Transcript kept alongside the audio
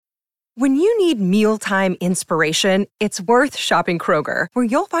When you need mealtime inspiration, it's worth shopping Kroger, where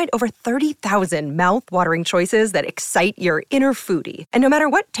you'll find over 30,000 mouth-watering choices that excite your inner foodie. And no matter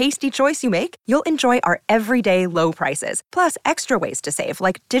what tasty choice you make, you'll enjoy our everyday low prices, plus extra ways to save,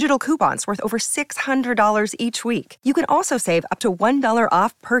 like digital coupons worth over $600 each week. You can also save up to $1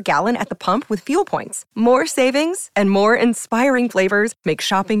 off per gallon at the pump with fuel points. More savings and more inspiring flavors make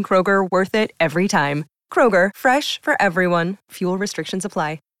shopping Kroger worth it every time. Kroger, fresh for everyone. Fuel restrictions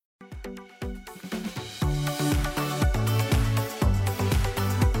apply.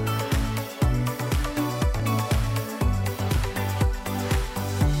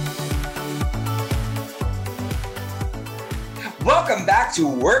 Welcome back to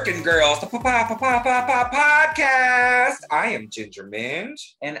Working Girls, the podcast. I am Ginger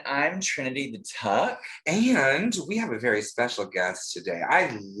Minge. And I'm Trinity the Tuck. And we have a very special guest today.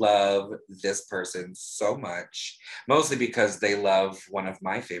 I love this person so much, mostly because they love one of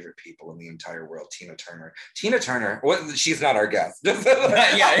my favorite people in the entire world, Tina Turner. Tina Turner, well, she's not our guest. Yeah.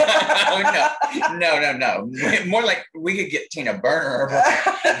 No. More like we could get Tina Burner.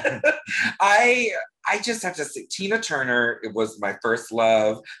 I just have to say, Tina Turner, it was my first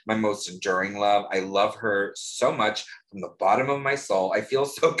love, my most enduring love. I love her so much from the bottom of my soul. I feel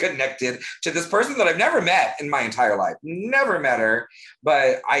so connected to this person that I've never met in my entire life. Never met her,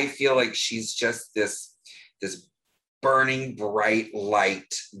 but I feel like she's just this burning bright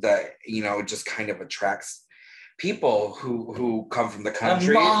light that, just kind of attracts people who come from the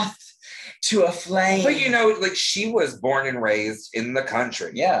country. A moth to a flame. But she was born and raised in the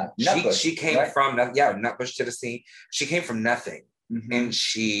country. Yeah. She came from Nutbush, Tennessee. She came from nothing. Mm-hmm. And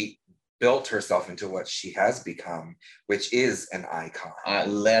she built herself into what she has become, which is an icon. A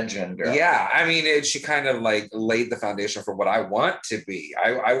legend. Girl. Yeah. I mean, she kind of laid the foundation for what I want to be.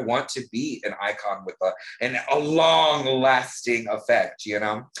 I want to be an icon with a long lasting effect,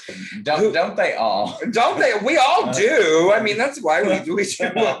 Don't they all? Don't they? We all do. I mean, that's why we do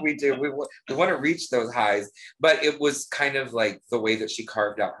what we do. We want to reach those highs, but it was kind of like the way that she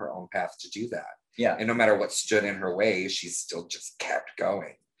carved out her own path to do that. Yeah. And no matter what stood in her way, she still just kept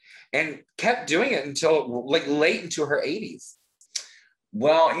going. And kept doing it until late into her 80s.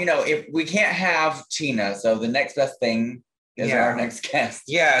 Well, if we can't have Tina, so the next best thing is our next guest.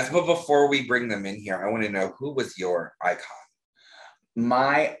 Yes, but before we bring them in here, I want to know, who was your icon?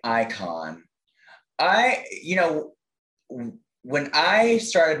 My icon. When I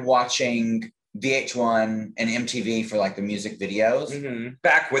started watching VH1 and MTV for the music videos. Mm-hmm.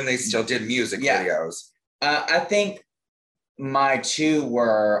 Back when they still did music videos. I think my two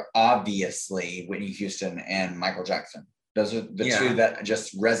were obviously Whitney Houston and Michael Jackson. Those are the two that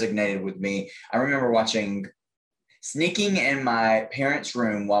just resonated with me. I remember sneaking in my parents'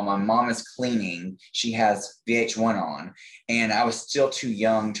 room while my mom is cleaning. She has VH1 on, and I was still too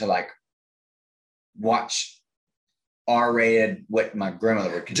young to watch R-rated, what my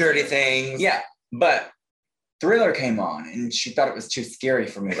grandmother would consider dirty things. Yeah, but Thriller came on, and she thought it was too scary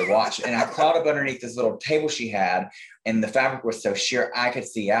for me to watch. And I crawled up underneath this little table she had, and the fabric was so sheer I could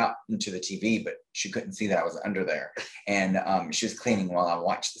see out into the TV, but she couldn't see that I was under there. And she was cleaning while I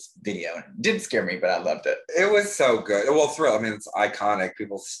watched this video. And it did scare me, but I loved it. It was so good. Well, Thriller, I mean, it's iconic.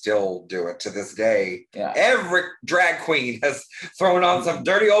 People still do it to this day. Yeah. Every drag queen has thrown on some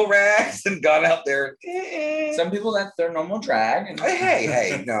dirty old rags and gone out there. Some people, that's their normal drag. And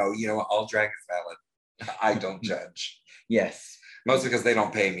hey, no, all drag is valid. I don't judge. Yes. Mostly because they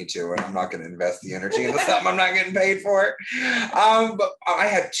don't pay me to, and I'm not going to invest the energy into something I'm not getting paid for. But I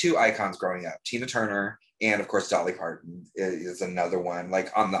had two icons growing up, Tina Turner, and of course, Dolly Parton is another one,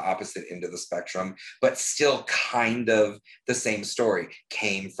 on the opposite end of the spectrum, but still kind of the same story.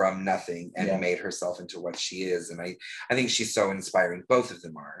 Came from nothing and made herself into what she is. And I think she's so inspiring. Both of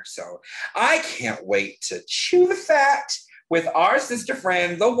them are. So I can't wait to chew the fat with our sister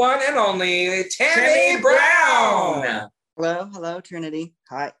friend, the one and only Tammie Brown. Hello, Trinity.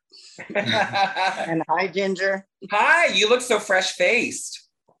 Hi. And hi, Ginger. Hi, you look so fresh-faced.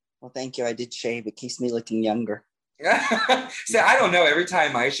 Well, thank you. I did shave. It keeps me looking younger. See, I don't know. Every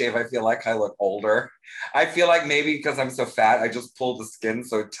time I shave, I feel like I look older. I feel like maybe because I'm so fat, I just pull the skin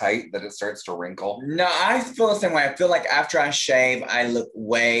so tight that it starts to wrinkle. No, I feel the same way. I feel like after I shave, I look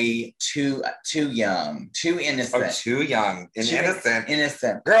way too young, too innocent. Oh, too young and innocent.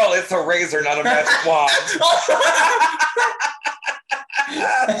 Innocent. Girl, it's a razor, not a magic wand.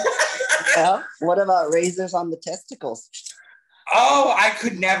 Well, what about razors on the testicles? Oh, I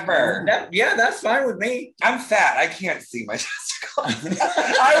could never. That's fine with me. I'm fat. I can't see my testicles.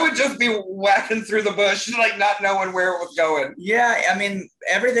 I would just be whacking through the bush, not knowing where it was going. Yeah, I mean,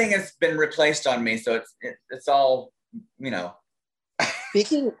 everything has been replaced on me, so it's all,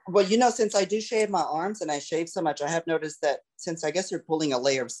 Speaking, well, since I do shave my arms and I shave so much, I have noticed that since I guess you're pulling a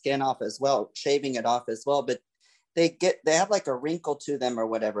layer of skin off as well, shaving it off as well, but they have like a wrinkle to them or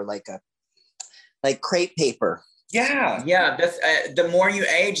whatever, like crepe paper. Yeah. Yeah, that's the more you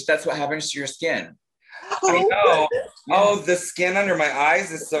age, that's what happens to your skin. I know. Oh, the skin under my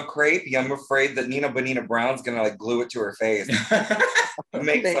eyes is so crepey. I'm afraid that Nina Bonina Brown's gonna like glue it to her face.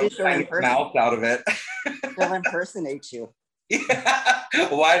 Make some kind of mouth out of it. They'll impersonate you. Yeah.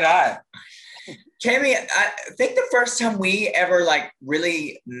 Why not? Tammie, I think the first time we ever like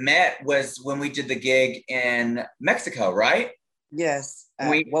really met was when we did the gig in Mexico, right? Yes.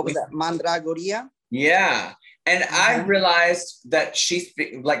 What was that? Mandragoria? Yeah. And I realized that she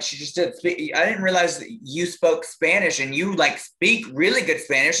just did speak. I didn't realize that you spoke Spanish and you like speak really good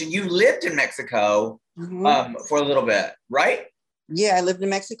Spanish and you lived in Mexico for a little bit, right? Yeah, I lived in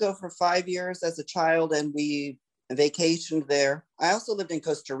Mexico for 5 years as a child and we vacationed there. I also lived in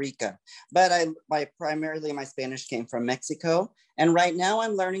Costa Rica, but primarily my Spanish came from Mexico. And right now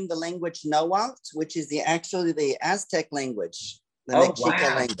I'm learning the language Nahuatl, which is actually the Aztec language, the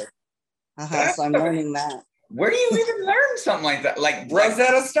Mexica language. So I'm learning that. Where do you even learn something like that? Like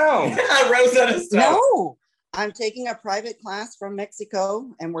Rosetta Stone. Rosetta Stone. No, I'm taking a private class from Mexico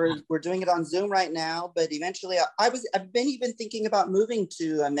and we're doing it on Zoom right now. But eventually I've been even thinking about moving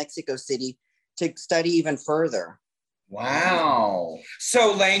to Mexico City to study even further. Wow.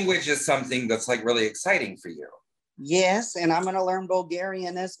 So language is something that's like really exciting for you. Yes, and I'm going to learn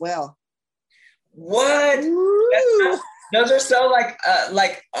Bulgarian as well. What? Those are so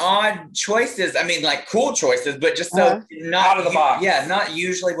like odd choices. I mean, like cool choices, but just so not out of the box. Yeah, not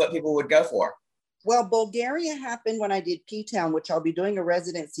usually what people would go for. Well, Bulgaria happened when I did P-Town, which I'll be doing a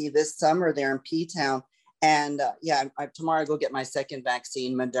residency this summer there in P-Town. And tomorrow I go get my second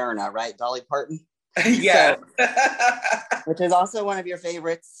vaccine, Moderna, right? Dolly Parton? Yeah. Which is also one of your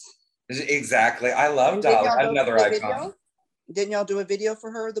favorites. Exactly. I love Dolly. Another icon. Didn't y'all do a video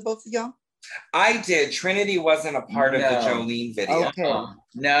for her, the both of y'all? I did. Trinity wasn't a part of the Jolene video. Okay.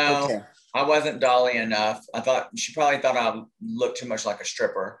 No, okay. I wasn't Dolly enough. She probably thought I looked too much like a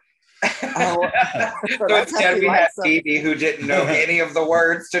stripper. So instead we had Phoebe who didn't know any of the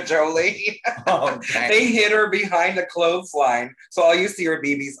words to Jolene. Okay. They hid her behind a clothesline. So all you see are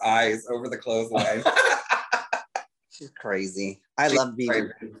BB's eyes over the clothesline. She's crazy. I love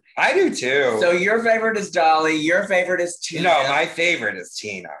BB. I do too. So your favorite is Dolly. Your favorite is Tina. No, my favorite is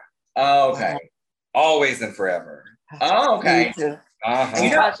Tina. Oh, okay. Always and forever. Oh, okay. Me too. Uh-huh. You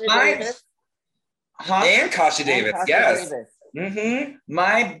know, and Kasha Davis, yes. Davis. Mm-hmm.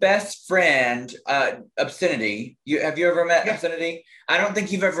 My best friend, Obscenity. Have you ever met Obscenity? I don't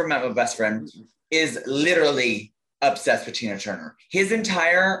think you've ever met my best friend. Is literally obsessed with Tina Turner. His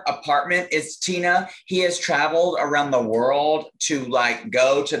entire apartment is Tina. He has traveled around the world to like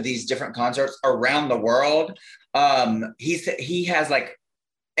go to these different concerts around the world. He has like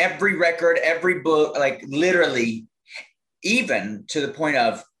every record, every book, like literally, even to the point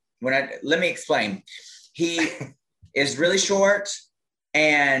of let me explain. He is really short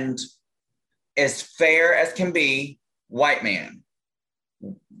and as fair as can be, white man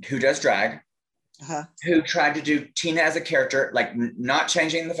who does drag, who tried to do Tina as a character, like not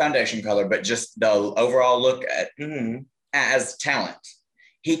changing the foundation color, but just the overall look at as talent.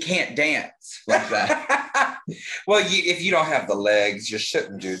 He can't dance like that. Well, if you don't have the legs, you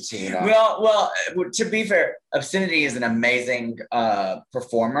shouldn't do Tina. Well, to be fair, Obscenity is an amazing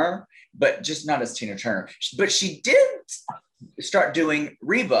performer, but just not as Tina Turner. But she did start doing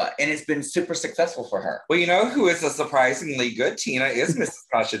Reba, and it's been super successful for her. Well, you know who is a surprisingly good Tina is Mrs.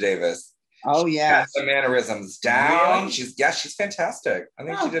 Kasha Davis. Oh yeah, the mannerisms down. Really? She's fantastic. I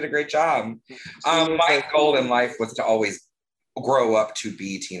think she did a great job. My goal in life was to always grow up to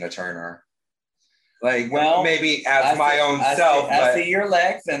be Tina Turner. Like, well, maybe as my own self. I see your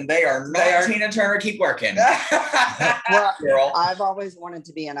legs, and they are not Tina Turner. Keep working. Well, girl. I've always wanted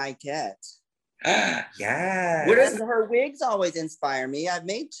to be an Ikette. Yeah. Her wigs always inspire me. I've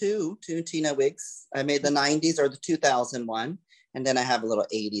made two Tina wigs. I made the 90s or the 2001, and then I have a little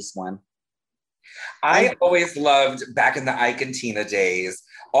 80s one. I always loved, back in the Ike and Tina days,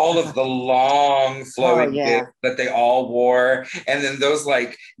 all of the long flowing wigs that they all wore. And then those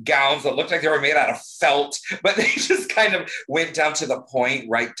like gowns that looked like they were made out of felt, but they just kind of went down to the point,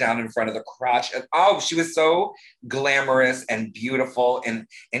 right down in front of the crotch. And she was so glamorous and beautiful. And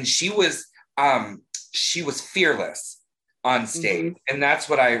she was fearless on stage. And that's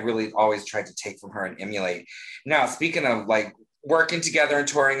what I really always tried to take from her and emulate. Now, speaking of like working together and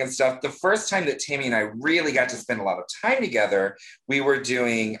touring and stuff, the first time that Tammie and I really got to spend a lot of time together, we were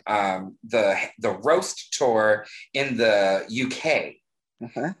doing the roast tour in the UK.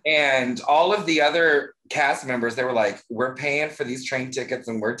 Uh-huh. And all of the other cast members, they were like, we're paying for these train tickets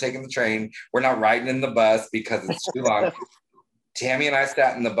and we're taking the train. We're not riding in the bus because it's too long. Tammie and I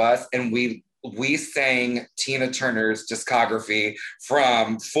sat in the bus and we sang Tina Turner's discography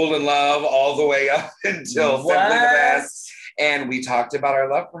from Full in Love all the way up until Simply the Best. And we talked about our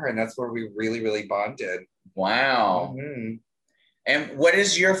love for her, and that's where we really, really bonded. Wow. Mm-hmm. And what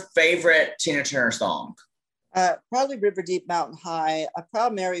is your favorite Tina Turner song? Probably River Deep Mountain High.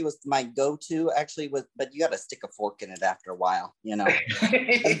 Proud Mary was my go-to actually, but you got to stick a fork in it after a while, you know.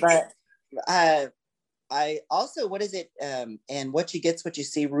 But I also, what is it? And What You Get's What You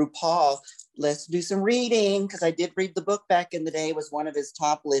See, RuPaul. Let's do some reading, because I did read the book back in the day. It was one of his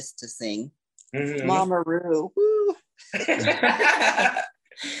top lists to sing. Mm-hmm. Mama Ru. Woo.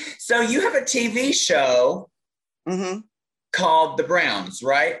 So you have a TV show called The Browns,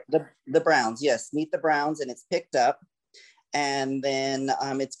 right? The Browns, yes. Meet the Browns, and it's picked up. And then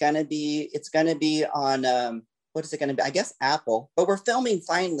it's gonna be on what is it gonna be? I guess Apple. But we're filming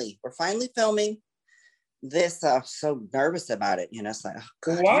finally. We're finally filming this. So nervous about it, you know. It's like,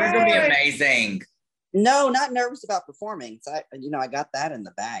 oh God, you're gonna be amazing. No, not nervous about performing. So I got that in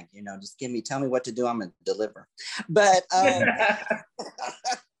the bag. You know, just tell me what to do. I'm gonna deliver. But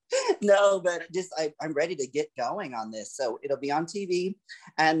no, but just I'm ready to get going on this. So it'll be on TV,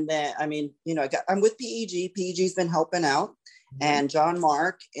 and then I'm with PEG. PEG's been helping out, and John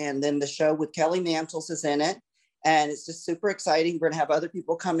Mark, and then the show with Kelly Mantles is in it, and it's just super exciting. We're gonna have other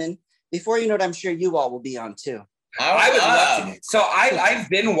people come in. Before you know it, I'm sure you all will be on too. I would love to. So I've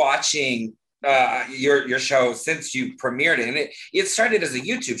been watching your show since you premiered it, and it started as a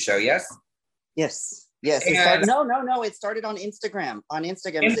YouTube show. Yes. It started, no, it started on Instagram. It's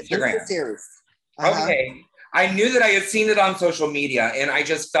an Insta series. Okay, I knew that I had seen it on social media, and I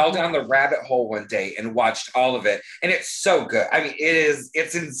just fell down the rabbit hole one day and watched all of it, and it's so good. I mean,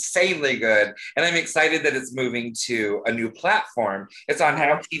 it's insanely good, and I'm excited that it's moving to a new platform. It's on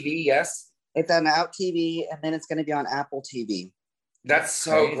Now TV. Yes, it's on Now TV, and then it's going to be on Apple TV. That's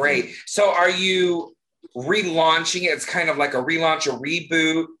so great. So are you relaunching it? It's kind of like a relaunch, a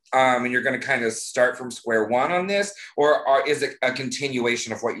reboot, and you're going to kind of start from square one on this, or is it a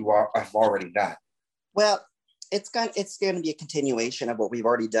continuation of what you have already done? Well, it's going to be a continuation of what we've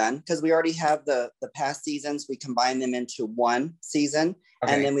already done, because we already have the past seasons. We combine them into one season,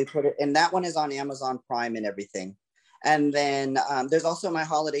 and then we put it, and that one is on Amazon Prime and everything. And then there's also my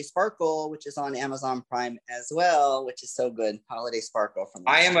Holiday Sparkle, which is on Amazon Prime as well, which is so good. Holiday Sparkle from.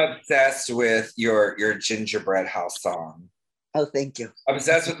 I am obsessed with your Gingerbread House song. Oh, thank you.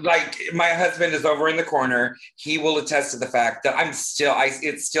 Obsessed with, like, my husband is over in the corner. He will attest to the fact that it's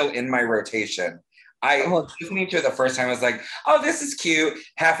still in my rotation. Listening to it the first time, I was like, oh, this is cute.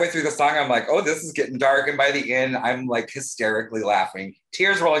 Halfway through the song, I'm like, oh, this is getting dark. And by the end, I'm like hysterically laughing,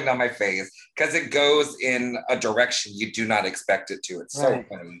 tears rolling down my face, because it goes in a direction you do not expect it to. It's so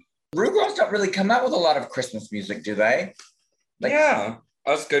funny. Rue girls don't really come out with a lot of Christmas music, do they? Yeah,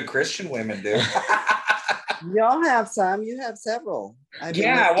 us good Christian women do. Y'all have some. You have several. I'm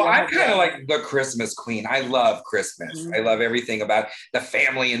kind of like the Christmas queen. I love Christmas. Mm-hmm. I love everything about the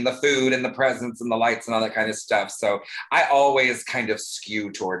family and the food and the presents and the lights and all that kind of stuff. So I always kind of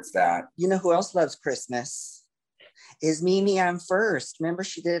skew towards that. You know who else loves Christmas? Is Mimi I'm First. Remember,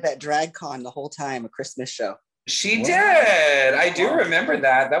 she did it at DragCon the whole time, a Christmas show. She did. I do remember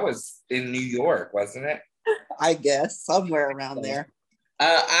that. That was in New York, wasn't it? I guess somewhere around there.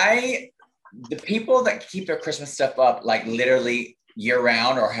 The people that keep their Christmas stuff up, like literally year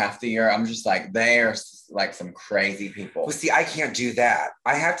round or half the year, I'm just like, they're like some crazy people. Well, see, I can't do that.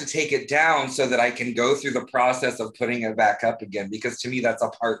 I have to take it down so that I can go through the process of putting it back up again, because to me, that's a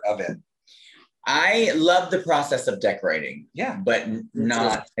part of it. I love the process of decorating, but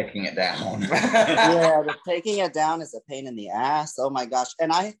not taking it down. Taking it down is a pain in the ass. Oh my gosh.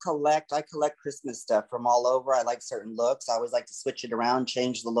 And I collect Christmas stuff from all over. I like certain looks. I always like to switch it around,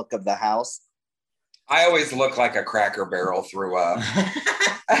 change the look of the house. I always look like a Cracker Barrel threw up.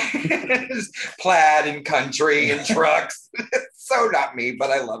 Plaid and country and trucks. It's so not me,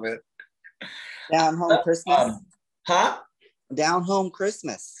 but I love it. Down home Christmas. Down home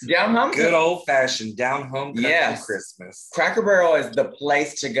Christmas. Down home. Good old fashioned down home Christmas. Cracker Barrel is the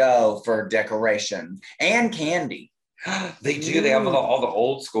place to go for decoration and candy. They do. They have all the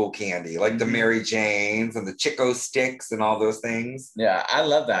old school candy, like the Mary Janes and the Chico sticks and all those things. Yeah, I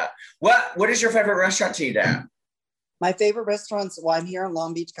love that. What is your favorite restaurant to eat at? My favorite restaurants, I'm here in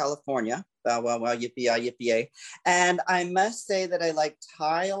Long Beach, California. Yippee-yi-yippee-yay. And I must say that I like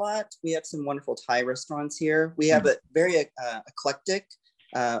Thai a lot. We have some wonderful Thai restaurants here. We have a very eclectic,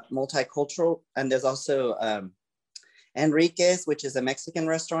 multicultural, and there's also Enrique's, which is a Mexican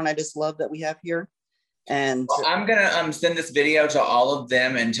restaurant I just love that we have here. And well, I'm gonna send this video to all of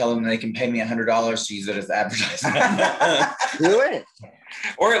them and tell them they can pay me $100 to use it as advertisement. do it.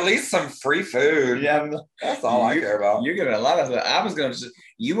 Or at least some free food. Yeah, That's all I care about. You're giving a lot of. I was gonna.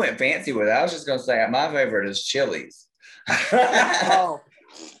 You went fancy with it. I was just gonna say my favorite is Chili's. Oh.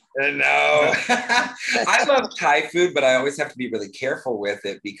 No. I love Thai food, but I always have to be really careful with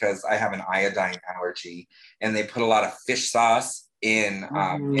it because I have an iodine allergy, and they put a lot of fish sauce in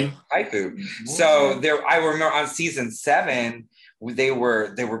Thai food. So I remember on season 7, they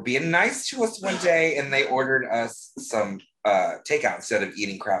were being nice to us one day, and they ordered us some takeout instead of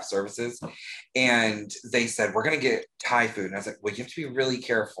eating craft services, and they said, we're going to get Thai food, and I was like, well, you have to be really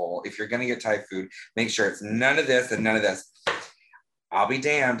careful. If you're going to get Thai food, make sure it's none of this and none of this. I'll be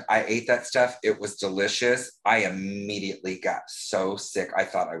damned. I ate that stuff. It was delicious. I immediately got so sick. I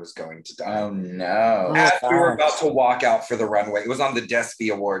thought I was going to die. Oh no. As we were about to walk out for the runway. It was on the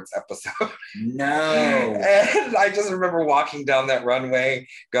Despy Awards episode. No. And I just remember walking down that runway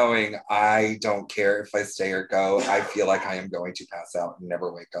going, I don't care if I stay or go. I feel like I am going to pass out and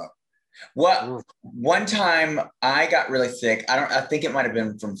never wake up. What one time I got really sick. I think it might have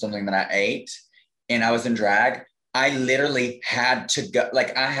been from something that I ate, and I was in drag. I literally had to go,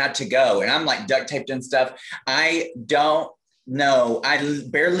 I had to go, and I'm like duct taped and stuff. I don't know. I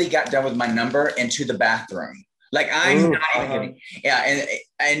barely got done with my number and to the bathroom. I'm not even kidding. Yeah.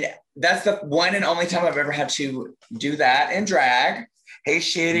 And that's the one and only time I've ever had to do that in drag. Hey,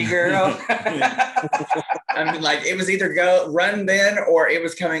 shitty girl. I mean, it was either run then, or it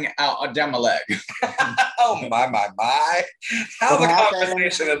was coming out down my leg. Oh my. How the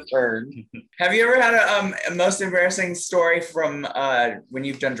conversation has turned. Have you ever had a most embarrassing story from when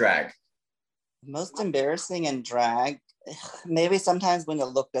you've done drag? Most embarrassing in drag? Maybe sometimes when the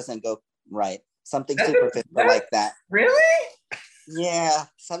look doesn't go right. Something superficial like that. Really? Yeah,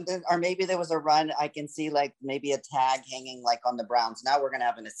 something, or maybe there was a run. I can see maybe a tag hanging on the Browns. Now we're gonna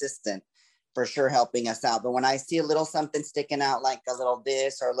have an assistant for sure helping us out. But when I see a little something sticking out, like a little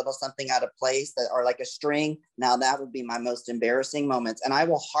this or a little something out of place, or like a string, now that would be my most embarrassing moments. And I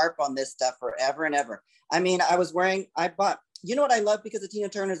will harp on this stuff forever and ever. I mean, I bought. You know what I love because of Tina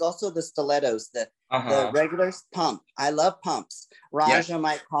Turner is also the stilettos, the regular pump. I love pumps. Raja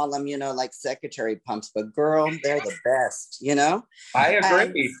might call them, secretary pumps, but girl, they're the best, I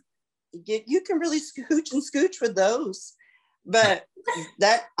agree. You can really scooch with those. But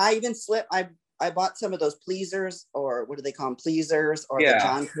that I even slipped. I bought some of those pleasers, or what do they call them? Pleasers, or the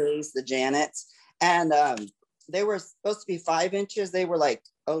John K's, the Janets. And they were supposed to be 5 inches. They were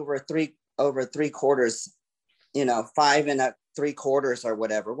over three quarters, 5 3/4 or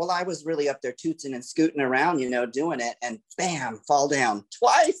whatever. Well, I was really up there tooting and scooting around, doing it, and bam, fall down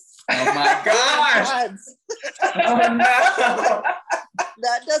twice. Oh my gosh. Oh no.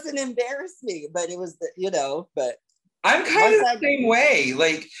 That doesn't embarrass me, but it was but I'm kind of the same way.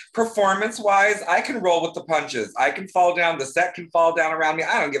 Performance-wise, I can roll with the punches. I can fall down. The set can fall down around me.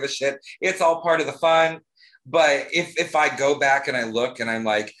 I don't give a shit. It's all part of the fun. But if I go back and I look and I'm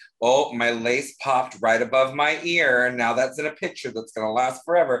like, oh, my lace popped right above my ear, and now that's in a picture that's going to last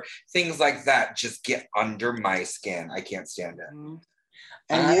forever. Things like that just get under my skin. I can't stand it.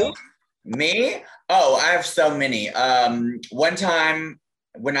 And you? Me? Oh, I have so many. One time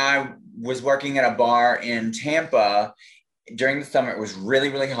when I was working at a bar in Tampa during the summer, it was really,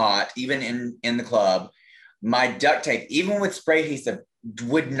 really hot, even in the club. My duct tape, even with spray adhesive,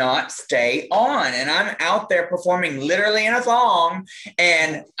 would not stay on. And I'm out there performing literally in a thong,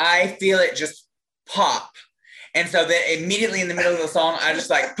 and I feel it just pop. And so then immediately in the middle of the song, I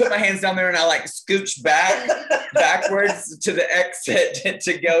just put my hands down there, and I scooch backwards to the exit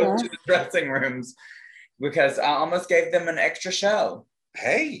to go to the dressing rooms, because I almost gave them an extra show.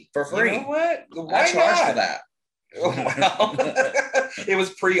 Hey, for free. You know what? Why I charged not? for that. Well, it was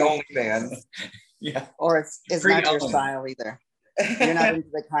pre-OnlyFans. Yeah. Or it's not your style either. You're not into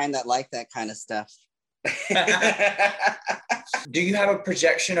the kind that like that kind of stuff. Do you have a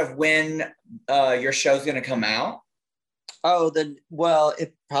projection of when your show's going to come out? Oh,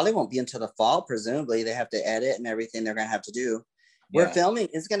 it probably won't be until the fall. Presumably, they have to edit and everything they're going to have to do. We're filming.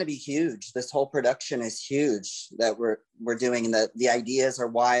 It's going to be huge. This whole production is huge that we're doing. And the ideas are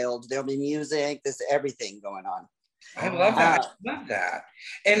wild. There'll be music. There's everything going on. I love that. I love that.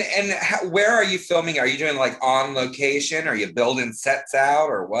 And where are you filming? Are you doing on location? Are you building sets out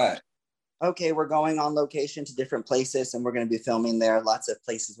or what? Okay, we're going on location to different places, and we're going to be filming there. Lots of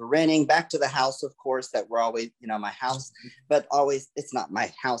places we're renting. Back to the house, of course, that we're always, my house, but always, it's not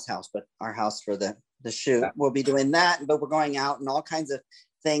my house, but our house for the shoot. We'll be doing that, but we're going out in all kinds of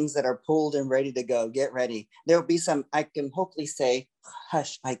things that are pulled and ready to go. Get ready. There'll be some, I can hopefully say,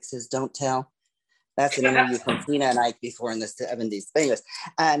 hush, Ike says, don't tell. That's an interview from Tina and Ike before in the 70s. But anyways,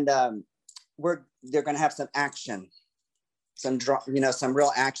 and they're going to have some action, some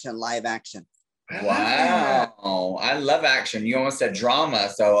real action, live action. Wow, I love action. You almost said drama,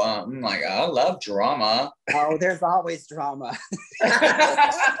 so I'm like, I love drama. Oh, there's always drama.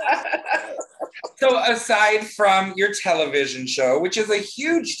 So aside from your television show, which is a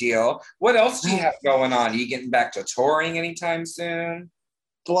huge deal, what else do you have going on? Are you getting back to touring anytime soon?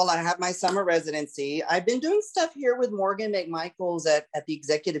 Well, I have my summer residency. I've been doing stuff here with Morgan McMichaels at the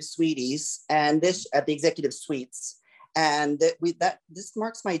Executive Suites and this at the Executive Suites. And this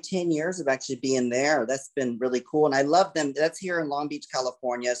marks my 10 years of actually being there. That's been really cool. And I love them. That's here in Long Beach,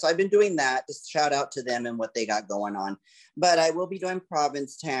 California. So I've been doing that. Just shout out to them and what they got going on. But I will be doing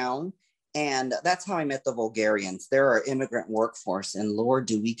Provincetown. And that's how I met the Vulgarians. They're our immigrant workforce. And Lord,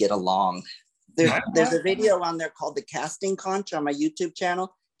 do we get along. There's a video on there called The Casting Conch on my YouTube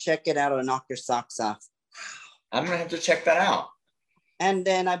channel. Check it out. It'll knock your socks off. I'm going to have to check that out. And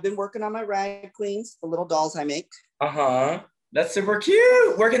then I've been working on my rag queens, the little dolls I make. That's super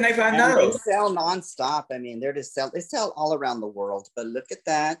cute. Where can they find those? They sell nonstop. I mean, they sell all around the world. But look at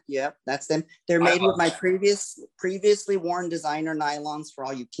that. Yep, that's them. They're made with my previously worn designer nylons for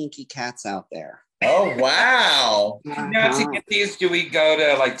all you kinky cats out there. Oh, wow. Now to get these, do we go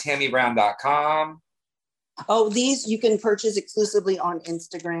to like TammieBrown.com? Oh, these you can purchase exclusively on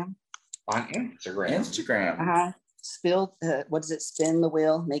Instagram. On Instagram. What is it? Spin the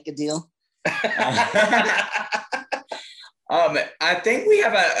wheel, make a deal. I think we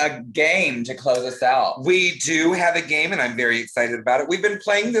have a game to close us out. We do have a game, and I'm very excited about it. We've been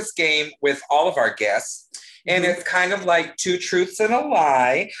playing this game with all of our guests, and it's kind of like two truths and a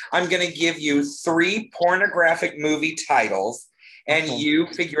lie. I'm going to give you 3 pornographic movie titles, and you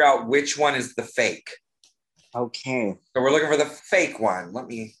figure out which one is the fake. Okay. So we're looking for the fake one. Let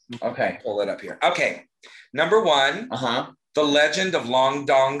me pull it up here. Okay. Number 1, The Legend of Long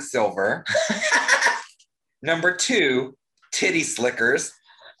Dong Silver. Number 2, Titty Slickers.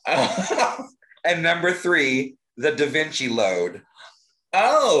 And number 3, The Da Vinci Load.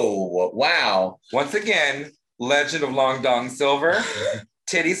 Oh, wow. Once again, Legend of Long Dong Silver,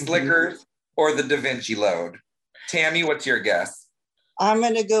 Titty Slickers, or The Da Vinci Load. Tammie, what's your guess? I'm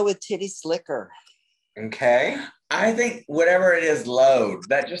going to go with Titty Slicker. Okay. I think whatever it is, load.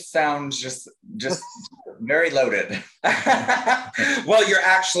 That just sounds just very loaded. Well, you're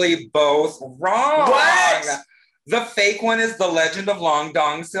actually both wrong. What? The fake one is The Legend of Long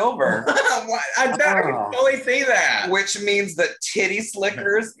Dong Silver. I bet I can totally see that. Which means that Titty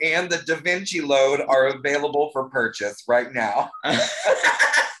Slickers and the Da Vinci Load are available for purchase right now.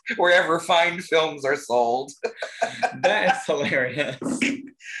 Wherever fine films are sold. That is hilarious.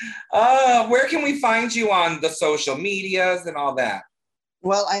 Where can we find you on the social medias and all that?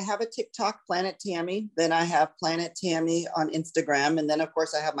 Well, I have a TikTok, Planet Tammie. Then I have Planet Tammie on Instagram. And then, of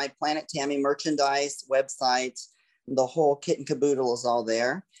course, I have my Planet Tammie merchandise website. The whole kit and caboodle is all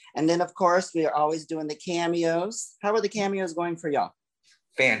there. And then, of course, we are always doing the cameos. How are the cameos going for y'all?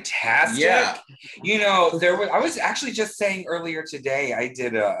 Fantastic. Yeah. You know, I was actually just saying earlier today, I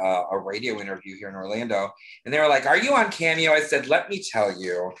did a radio interview here in Orlando, and they were like, "Are you on Cameo?" I said, "Let me tell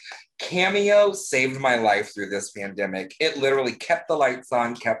you, Cameo saved my life through this pandemic. It literally kept the lights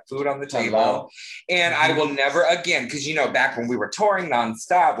on, kept food on the table, and I will never again, because you know, back when we were touring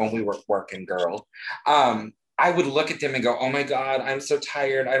nonstop, when we were working girls, I would look at them and go, "Oh my God, I'm so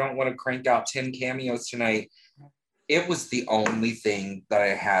tired. I don't want to crank out 10 cameos tonight." It was the only thing that I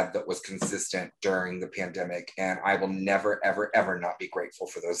had that was consistent during the pandemic, and I will never, ever, ever not be grateful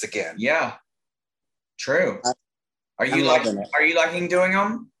for those again. Yeah, true. Are you liking doing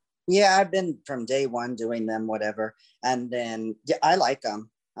them? Yeah, I've been from day one doing them, whatever, and then I like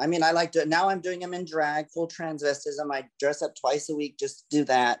them. I mean, I like to. Now I'm doing them in drag, full transvestism. I dress up twice a week, just do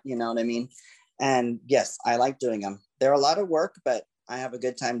that. You know what I mean? And yes, I like doing them. They're a lot of work, but I have a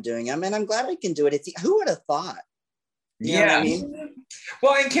good time doing them, and I'm glad I can do it. Who would have thought? You know what I mean?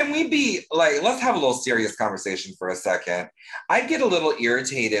 Well, and can we be like, let's have a little serious conversation for a second. I get a little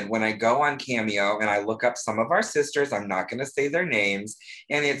irritated when I go on Cameo and I look up some of our sisters. I'm not going to say their names.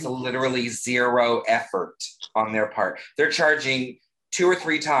 And it's literally zero effort on their part. They're charging 2 or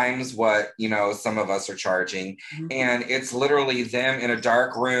 3 times what, you know, some of us are charging. And it's literally them in a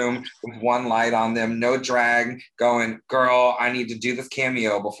dark room with one light on them, no drag, going, "Girl, I need to do this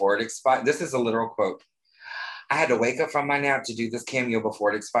Cameo before it expires." This is a literal quote. "I had to wake up from my nap to do this Cameo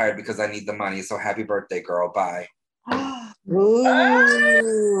before it expired because I need the money. So happy birthday, girl. Bye."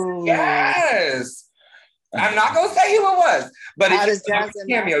 Ooh. Yes. I'm not gonna say who it was, but How if does you look Jazz at and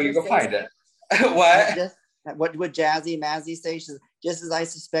cameo, you Mazzy can say find that? it. What? What would Jazzy Mazzy say? She's just as I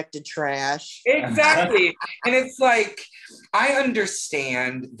suspected, trash. Exactly. And it's like, I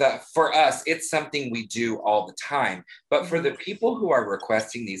understand that for us, it's something we do all the time. But for the people who are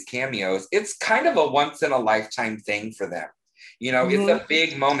requesting these cameos, it's kind of a once in a lifetime thing for them. You know, it's a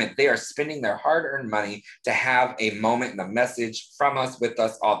big moment. They are spending their hard earned money to have a moment and a message from us, with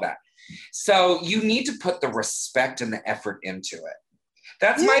us, all that. So you need to put the respect and the effort into it.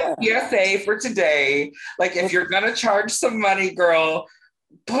 That's my PSA for today. Like, if you're going to charge some money, girl,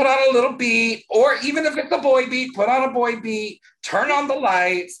 put on a little beat, or even if it's a boy beat, put on a boy beat, turn on the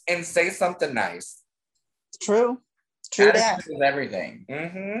lights, and say something nice. True Attitude that. is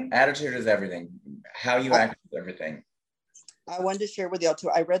everything. Attitude is everything. How you act is everything. I wanted to share with y'all too.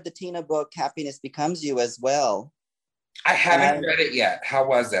 I read the Tina book, Happiness Becomes You, as well. I haven't read it yet. How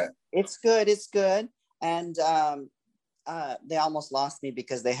was it? It's good. It's good. And they almost lost me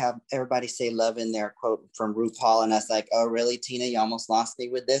because they have everybody say love in their quote from RuPaul. And I was like, oh, really, Tina? You almost lost me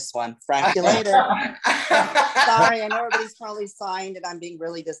with this one. Frack you later. Sorry, I know everybody's probably signed and I'm being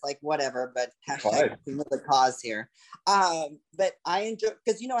really just like, whatever, but hashtag with the cause here. But I enjoy,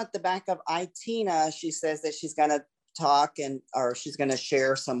 because, you know, at the back of Tina, she says that she's going to talk or she's going to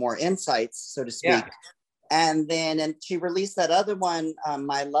share some more insights, so to speak. Yeah. And she released that other one,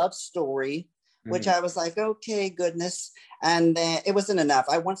 My Love Story, which I was like, okay, goodness. And then it wasn't enough.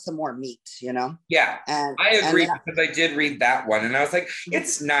 I want some more meat, you know? Yeah, and I agree, because I did read that one and I was like,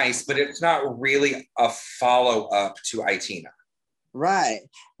 it's nice, but it's not really a follow-up to Itina. Right.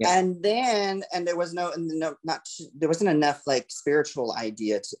 Yeah. And there was there wasn't enough like spiritual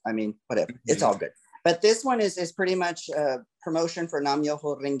idea whatever. It's all good. But this one is pretty much a promotion for Nam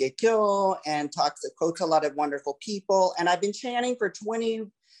Myoho Renge Kyo, and quotes a lot of wonderful people. And I've been chanting for 20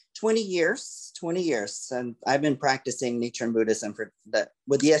 years. And I've been practicing Nichiren Buddhism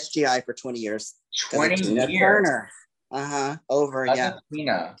with the SGI for 20 years. 20 years. Turner.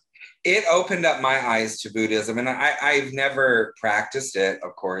 It opened up my eyes to Buddhism, and I've never practiced it,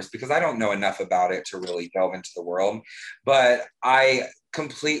 of course, because I don't know enough about it to really delve into the world. But I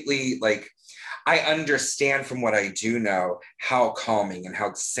completely I understand from what I do know how calming and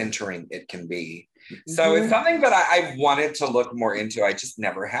how centering it can be. So it's something that I wanted to look more into. I just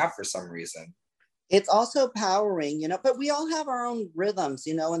never have for some reason. It's also powering, you know, but we all have our own rhythms,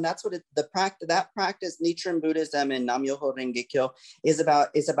 you know, and that's what that practice, Nichiren Buddhism and Nam Myoho Renge Kyo, is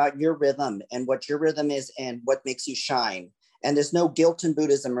about your rhythm and what your rhythm is and what makes you shine. And there's no guilt in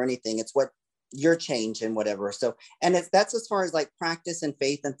Buddhism or anything. It's what your change and whatever. So, and that's as far as like practice and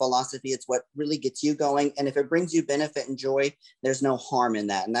faith and philosophy. It's what really gets you going. And if it brings you benefit and joy, there's no harm in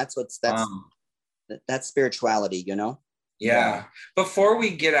that. And that's spirituality, you know? Yeah. Before we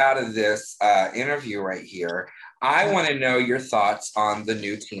get out of this interview right here, I want to know your thoughts on the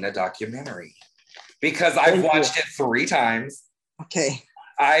new Tina documentary, because I've watched it 3 times. Okay.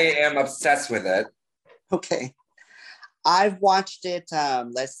 I am obsessed with it. Okay. I've watched it,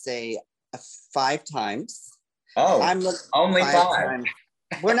 let's say 5 times. Oh, only 5 times.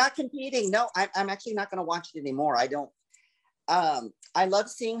 We're not competing. No, I'm actually not going to watch it anymore. I don't. I love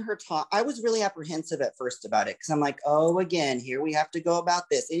seeing her talk. I was really apprehensive at first about it because I'm like, oh, again, here we have to go about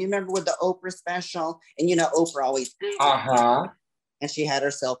this. And you remember with the Oprah special, and you know, Oprah always, and she had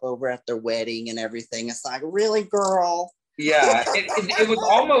herself over at their wedding and everything. It's like, really, girl? Yeah, it was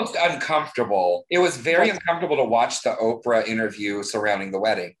almost uncomfortable. It was very uncomfortable to watch the Oprah interview surrounding the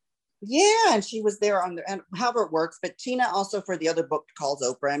wedding. Yeah, and she was there and however it works. But Tina also, for the other book, calls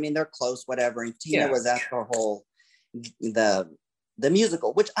Oprah. I mean, they're close, whatever. And Tina was at her whole the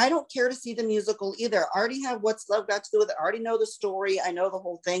musical, which I don't care to see the musical either. I already have What's Love Got to Do with It. I already know the story. I know the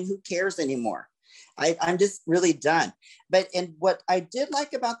whole thing. Who cares anymore? I'm just really done. And what I did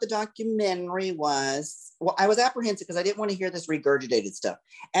like about the documentary was, well, I was apprehensive because I didn't want to hear this regurgitated stuff.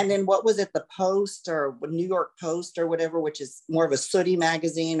 And then what was it, the Post or New York Post or whatever, which is more of a sooty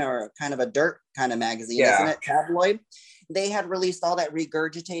magazine or kind of a dirt kind of magazine, isn't it? Tabloid. They had released all that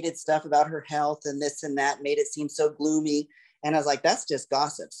regurgitated stuff about her health and this and that, made it seem so gloomy. And I was like, that's just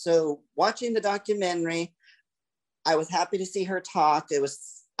gossip. So watching the documentary, I was happy to see her talk.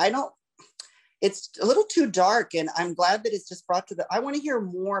 It's a little too dark, and I'm glad that it's just brought to I want to hear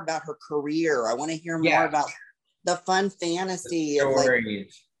more about her career. I want to hear more about the fun fantasy of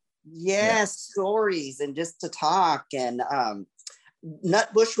stories, and just to talk. And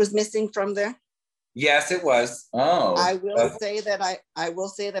Nutbush was missing from there. Yes, it was. I will say that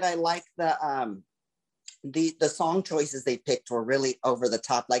I like the song choices they picked were really over the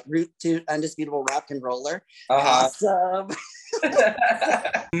top, like Route 2 Undisputable Rock and Roller. Awesome.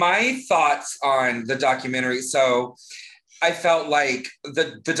 My thoughts on the documentary. So I felt like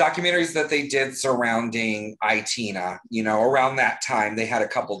the documentaries that they did surrounding Tina, you know, around that time, they had a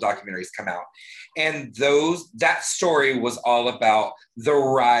couple documentaries come out. And that story was all about the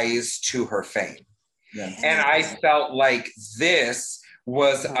rise to her fame. Yeah. And I felt like this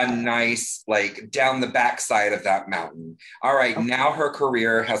was a nice, like, down the backside of that mountain. All right, now her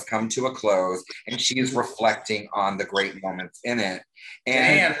career has come to a close and she's reflecting on the great moments in it.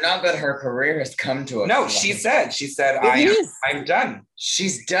 And damn, not that her career has come to a no, close. she said, I'm done.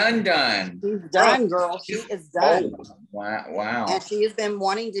 She's done. She's done, girl. She is done. Oh, wow. And she has been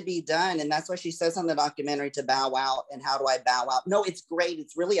wanting to be done. And that's what she says on the documentary, to bow out. And how do I bow out? No, it's great.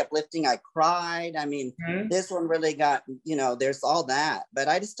 It's really uplifting. I cried. I mean, this one really got, you know, there's all that. But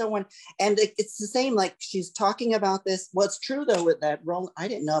I just don't want, and it's the same, like she's talking about this. What's true though with that role, I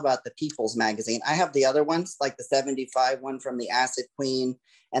didn't know about the People's Magazine. I have the other ones, like the 75 one from the Acid Queen.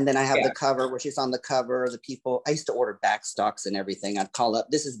 And then I have the cover where she's on the cover of the People. I used to order back stocks and everything. I'd call up,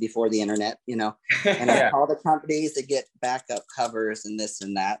 this is before the internet, you know, and I'd call the companies to get backup covers and this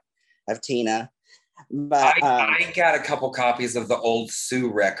and that of Tina. But I got a couple copies of the old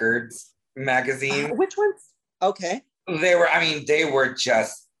Sue Records magazine. Which ones? Okay. They were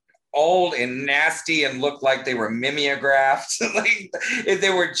just old and nasty and looked like they were mimeographed. Like they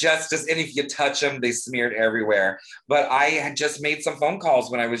were just and if you touch them, they smeared everywhere. But I had just made some phone calls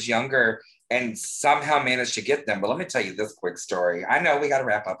when I was younger and somehow managed to get them. But let me tell you this quick story. I know we got to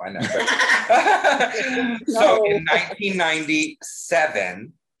wrap up. I know. But... So in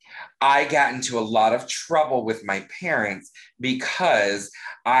 1997, I got into a lot of trouble with my parents because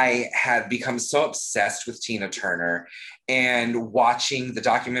I had become so obsessed with Tina Turner and watching the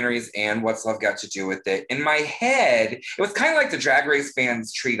documentaries and What's Love Got to Do with It. In my head, it was kind of like the Drag Race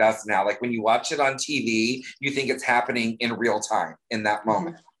fans treat us now. Like when you watch it on TV, you think it's happening in real time in that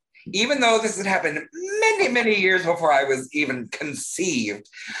moment. Even though this had happened many, many years before I was even conceived,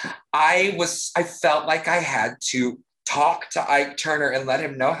 I felt like I had to talk to Ike Turner and let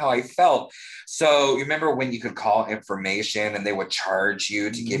him know how I felt. So you remember when you could call information and they would charge you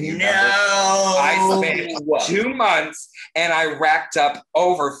to give you numbers? I spent 2 months and I racked up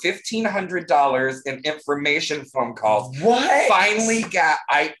over $1,500 in information phone calls. What? Finally got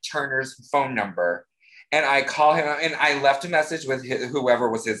Ike Turner's phone number. And I call him and I left a message with whoever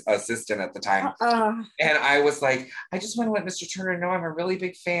was his assistant at the time. And I was like, I just want to let Mr. Turner know I'm a really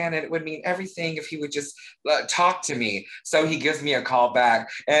big fan and it would mean everything if he would just talk to me. So he gives me a call back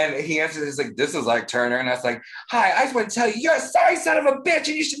and he answers, he's like, this is like Turner. And I was like, hi, I just want to tell you, you're a sorry son of a bitch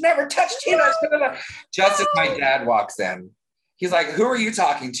and you should never touch Tina. Just as my dad walks in, he's like, who are you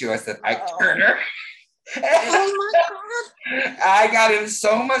talking to? I said, Ike Turner. Oh my God. I got in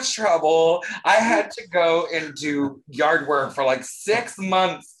so much trouble. I had to go and do yard work for like 6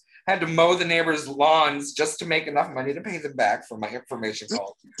 months. I had to mow the neighbors' lawns just to make enough money to pay them back for my information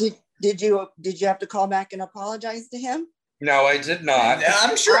calls. Did you have to call back and apologize to him? No, I did not.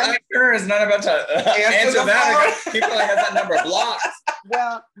 I'm sure Ike is not about to answer that. People has that number blocked.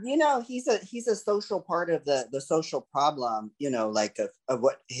 Well, you know, he's a social part of the social problem, you know, like of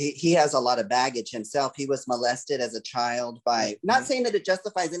what he has a lot of baggage himself. He was molested as a child by, not saying that it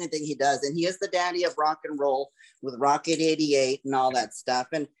justifies anything he does. And he is the daddy of rock and roll with Rocket 88 and all that stuff.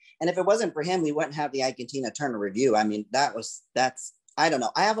 And if it wasn't for him, we wouldn't have the Ike and Tina Turner review. I mean, that's I don't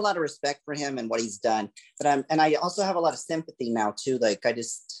know. I have a lot of respect for him and what he's done, but I also have a lot of sympathy now too. Like I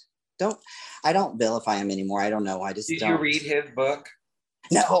don't vilify him anymore. I don't know. Did you read his book?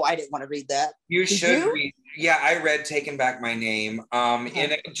 No, I didn't want to read that. You should read. Yeah, I read Taking Back My Name.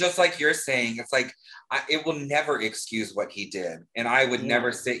 And just like you're saying, it's like, it will never excuse what he did. And I would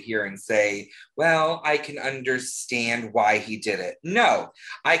never sit here and say, well, I can understand why he did it. No,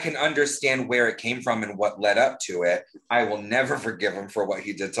 I can understand where it came from and what led up to it. I will never forgive him for what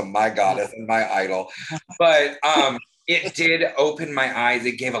he did to my goddess and my idol. But it did open my eyes.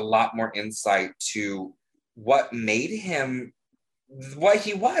 It gave a lot more insight to what made him what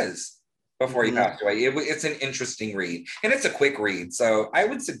he was before he passed away. It's an interesting read and it's a quick read. So I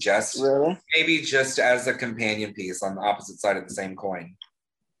would suggest maybe just as a companion piece on the opposite side of the same coin.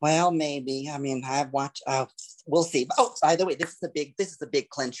 Well, maybe. I mean, I've watched, we'll see. Oh, by the way, this is a big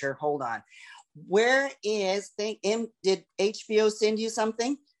clincher. Hold on. Did HBO send you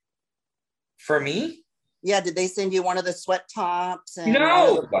something? For me? Yeah, did they send you one of the sweat tops? And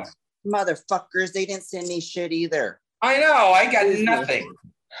no. Motherfuckers, they didn't send me shit either. I know, I got nothing.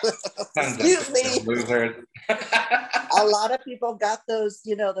 Excuse me. Losers. A lot of people got those,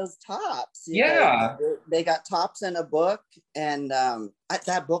 those tops. Yeah. They got tops in a book. And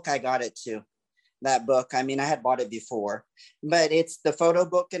that book, I got it too. That book. I mean, I had bought it before, but it's the photo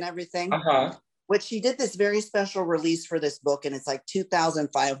book and everything. Uh-huh. Which she did this very special release for this book, and it's like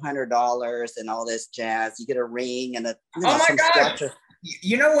 $2,500 and all this jazz. You get a ring and oh my God.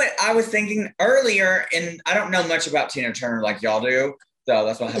 You know what I was thinking earlier, and I don't know much about Tina Turner like y'all do, so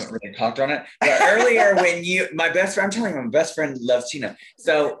that's why I haven't really talked on it. But earlier when my best friend, I'm telling you, my best friend loves Tina.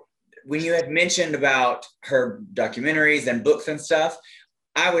 So when you had mentioned about her documentaries and books and stuff,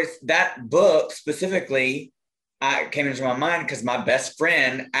 that book specifically, I came into my mind because my best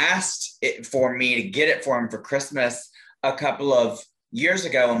friend asked it for me to get it for him for Christmas a couple of years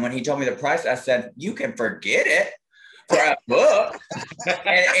ago. And when he told me the price, I said, you can forget it for a book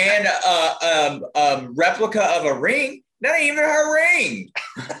and replica of a ring. That ain't even her ring.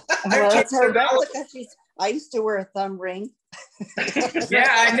 Well, that's her replica. I used to wear a thumb ring. Yeah,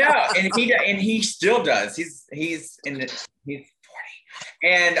 I know. And he still does. He's 40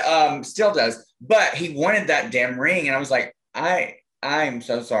 and still does. But he wanted that damn ring. And I was like, I'm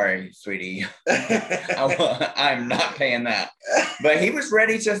so sorry, sweetie. I'm not paying that. But he was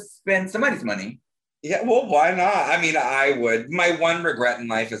ready to spend somebody's money. Yeah, well, why not? I mean, I would. My one regret in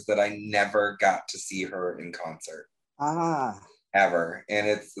life is that I never got to see her in concert. Ever. And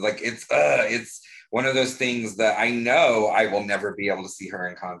it's one of those things that I know I will never be able to see her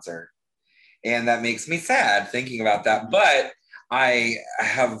in concert. And that makes me sad thinking about that. But I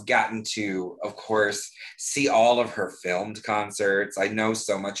have gotten to, of course, see all of her filmed concerts. I know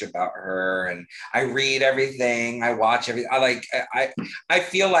so much about her, and I read everything. I watch everything. I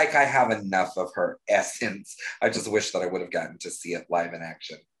feel like I have enough of her essence. I just wish that I would have gotten to see it live in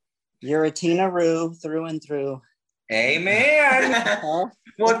action. You're a Tina Rue through and through. Amen.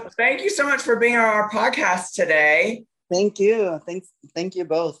 Well, thank you so much for being on our podcast today. Thank you. Thank you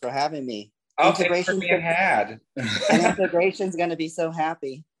both for having me. Oh, thanks for being had. And Integration's going to be so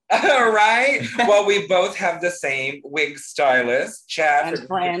happy. All right. Well, we both have the same wig stylist, Chad, and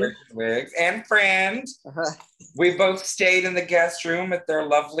friend. Wigs, and friend. We both stayed in the guest room at their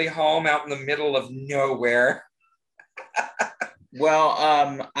lovely home out in the middle of nowhere. Well,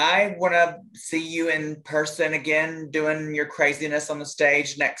 I want to see you in person again, doing your craziness on the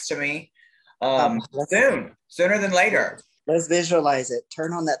stage next to me. Sooner than later. Let's visualize it.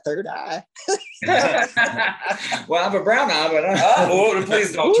 Turn on that third eye. Well, I have a brown eye, but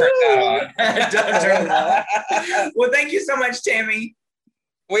please don't turn that on. Don't turn that on. Well, thank you so much, Tammie.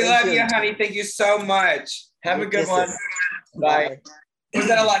 We love you, honey. Thank you so much. Have a good one. Bye. Was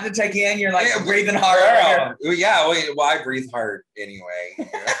that a lot to take in? You're like breathing hard. Yeah, well, I breathe hard anyway.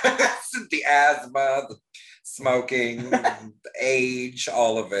 The asthma, the smoking, the age,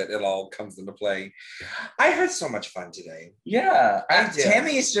 all of it. It all comes into play. I had so much fun today. Yeah.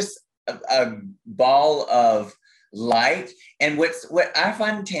 Tammie is just a ball of light. And what I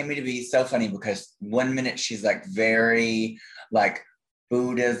find Tammie to be so funny, because 1 minute she's like very like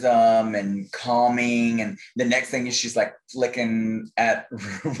Buddhism and calming, and the next thing is she's like flicking at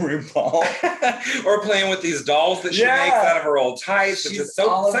RuPaul or playing with these dolls that she makes out of her old tights, which is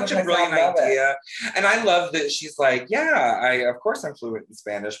such a brilliant idea. And I love that she's like, of course I'm fluent in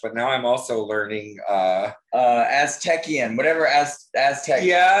Spanish, but now I'm also learning Aztecian, whatever Aztec.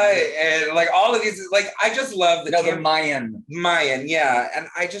 Yeah, and like all of these, like I just love that. No, the Mayan, yeah. And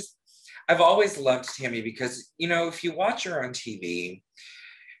I've always loved Tammie because, if you watch her on TV,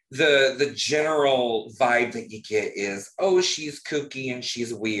 the general vibe that you get is, she's kooky and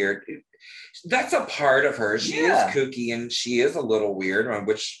she's weird. That's a part of her. She is kooky and she is a little weird,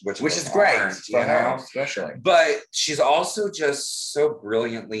 which is great for her, especially. But she's also just so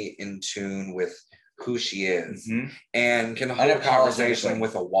brilliantly in tune with who she is, and can hold a conversation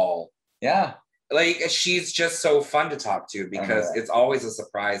with a wall. Yeah. Like, she's just so fun to talk to because it's always a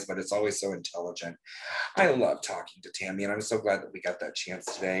surprise, but it's always so intelligent. I love talking to Tammie, and I'm so glad that we got that chance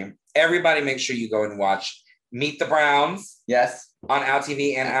today. Everybody, make sure you go and watch Meet the Browns. Yes. On Out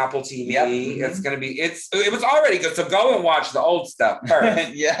TV and Apple TV. Yep. It's going to be, it was already good. So go and watch the old stuff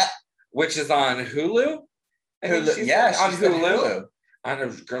first. Yeah. Which is on Hulu. Yeah, on Hulu. I know,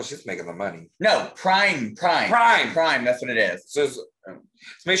 girl, she's making the money. No, Prime. That's what it is. So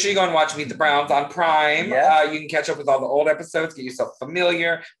make sure you go and watch Meet the Browns on Prime. Yeah. You can catch up with all the old episodes, get yourself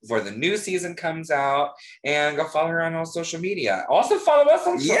familiar before the new season comes out, and go follow her on all social media. Also follow us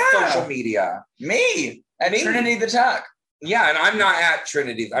on social media. Me. At Trinity the Tuck. Yeah, and I'm not at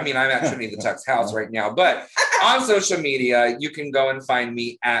Trinity. I mean, I'm at Trinity the Tuck's house right now. But on social media, you can go and find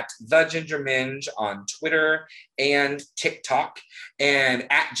me at The Ginger Minge on Twitter and TikTok, and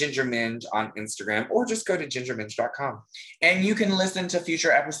at Ginger Minge on Instagram, or just go to gingerminge.com. And you can listen to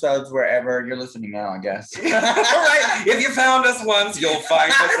future episodes wherever you're listening now, I guess. Right. If you found us once, you'll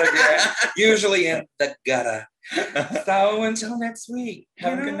find us again, usually in the gutter. So until next week,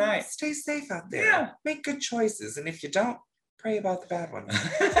 have a good night. Stay safe out there. Yeah. Make good choices. And if you don't, pray about the bad ones.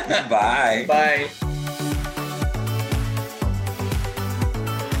 Bye. Bye.